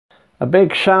A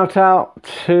big shout out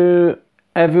to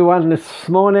everyone this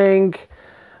morning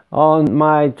on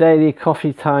my daily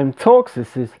coffee time talks.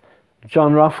 This is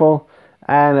John Ruffle,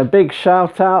 and a big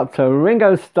shout out to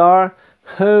Ringo Star,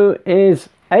 who is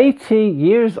 80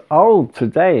 years old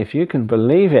today, if you can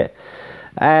believe it.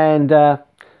 And there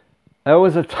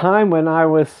was a time when I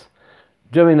was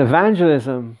doing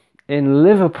evangelism in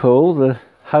Liverpool, the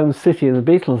home city of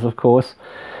the Beatles, of course,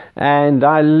 and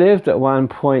I lived at one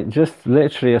point just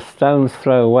literally a stone's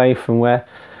throw away from where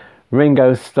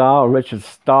Ringo Star, or Richard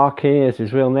Starkey as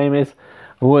his real name is,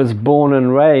 was born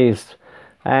and raised.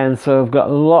 And so I've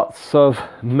got lots of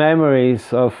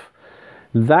memories of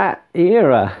that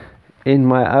era in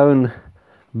my own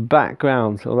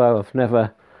background, although I've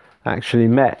never actually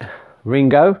met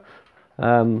Ringo.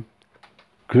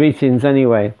 Greetings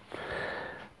anyway.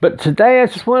 But today I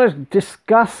just want to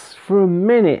discuss for a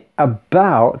minute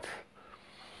about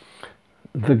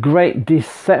the great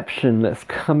deception that's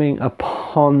coming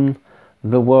upon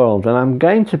the world. And I'm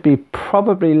going to be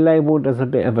probably labelled as a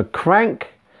bit of a crank,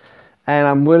 and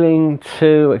I'm willing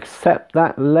to accept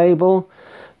that label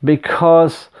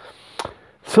because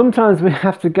sometimes we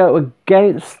have to go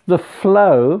against the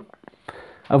flow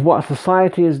of what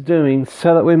society is doing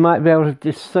so that we might be able to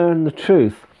discern the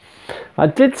truth. I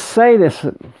did say this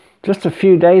just a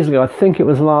few days ago, I think it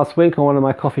was last week on one of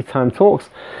my coffee time talks,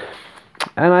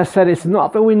 and I said it's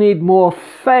not that we need more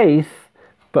faith,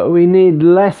 but we need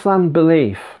less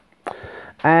unbelief.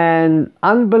 And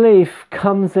unbelief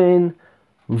comes in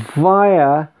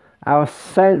via our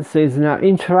senses and our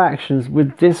interactions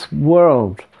with this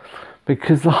world,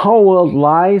 because the whole world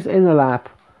lies in the lap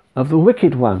of the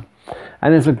wicked one.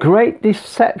 And there's a great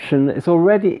deception that is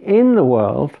already in the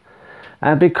world,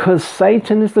 and because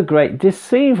Satan is the great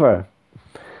deceiver.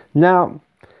 Now,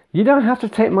 you don't have to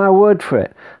take my word for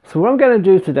it. So what I'm going to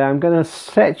do today, I'm going to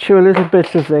set you a little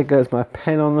bit of, there goes my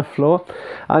pen on the floor,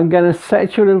 I'm going to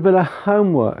set you a little bit of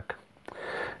homework.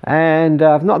 And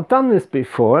I've not done this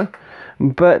before,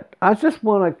 but I just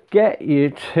want to get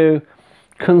you to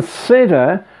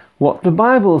consider what the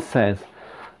Bible says.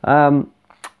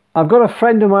 I've got a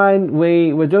friend of mine,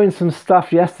 we were doing some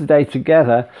stuff yesterday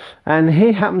together, and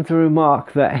he happened to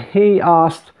remark that he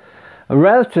asked a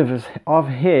relative of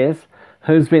his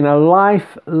who's been a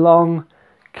lifelong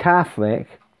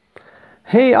Catholic,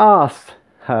 he asked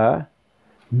her,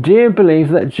 do you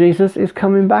believe that Jesus is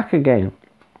coming back again?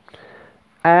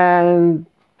 And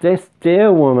this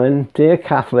dear woman, dear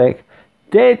Catholic,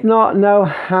 did not know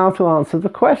how to answer the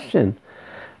question.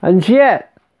 And yet,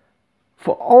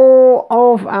 for all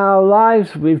of our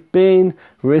lives, we've been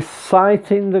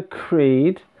reciting the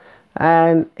creed,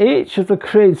 and each of the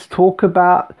creeds talk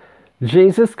about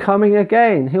Jesus coming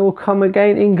again. He will come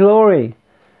again in glory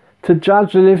to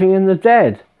judge the living and the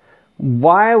dead.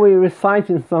 Why are we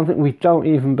reciting something we don't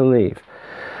even believe?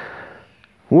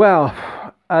 Well,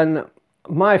 and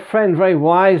my friend very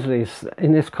wisely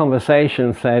in this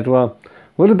conversation said, well,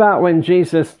 what about when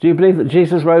Jesus, do you believe that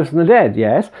Jesus rose from the dead?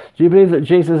 Yes. Do you believe that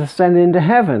Jesus ascended into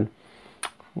heaven?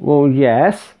 Well,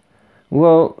 yes.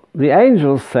 Well, the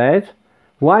angels said,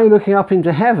 why are you looking up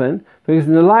into heaven? Because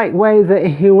in the like way that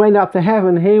he went up to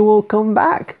heaven, he will come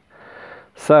back.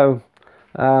 So,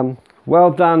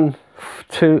 well done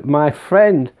to my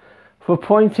friend for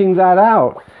pointing that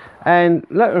out. And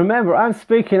look, remember, I'm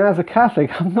speaking as a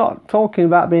Catholic. I'm not talking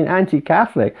about being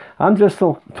anti-Catholic. I'm just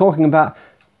talking about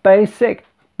basic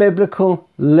biblical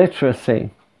literacy,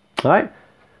 right?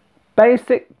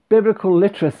 Basic biblical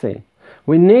literacy.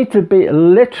 We need to be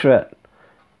literate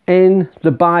in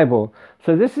the Bible.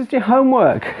 So this is your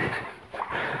homework.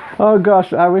 Oh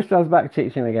gosh, I wish I was back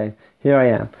teaching again. Here I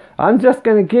am. I'm just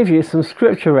going to give you some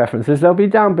scripture references. They'll be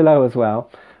down below as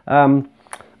well.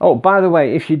 Oh, by the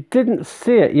way, if you didn't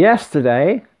see it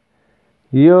yesterday,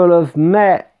 you'll have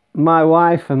met my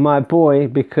wife and my boy,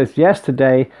 because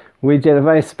yesterday we did a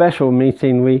very special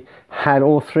meeting. We had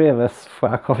all three of us for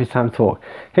our coffee time talk.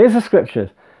 Here's the scriptures.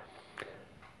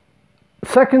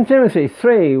 2 Timothy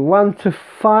 3,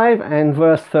 1-5 and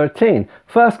verse 13.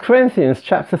 1 Corinthians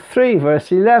chapter 3,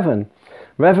 verse 11.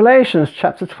 Revelations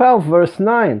chapter 12, verse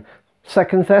 9.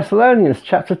 2 Thessalonians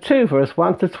chapter 2, verse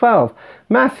 1-12.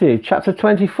 Matthew chapter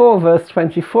 24, verse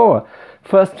 24.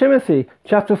 1 Timothy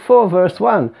chapter 4, verse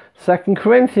 1. 2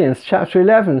 Corinthians chapter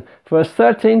 11, verse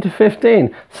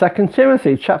 13-15. 2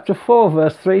 Timothy chapter 4,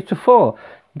 verse 3-4.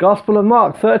 Gospel of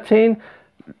Mark 13,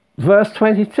 verse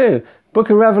 22. Book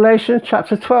of Revelation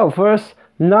chapter 12, verse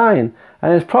 9. And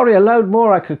there's probably a load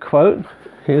more I could quote.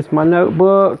 Here's my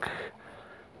notebook.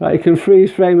 Right, you can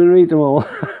freeze frame and read them all.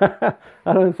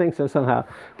 I don't think so somehow.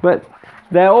 But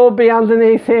they'll all be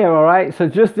underneath here, all right? So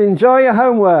just enjoy your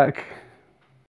homework.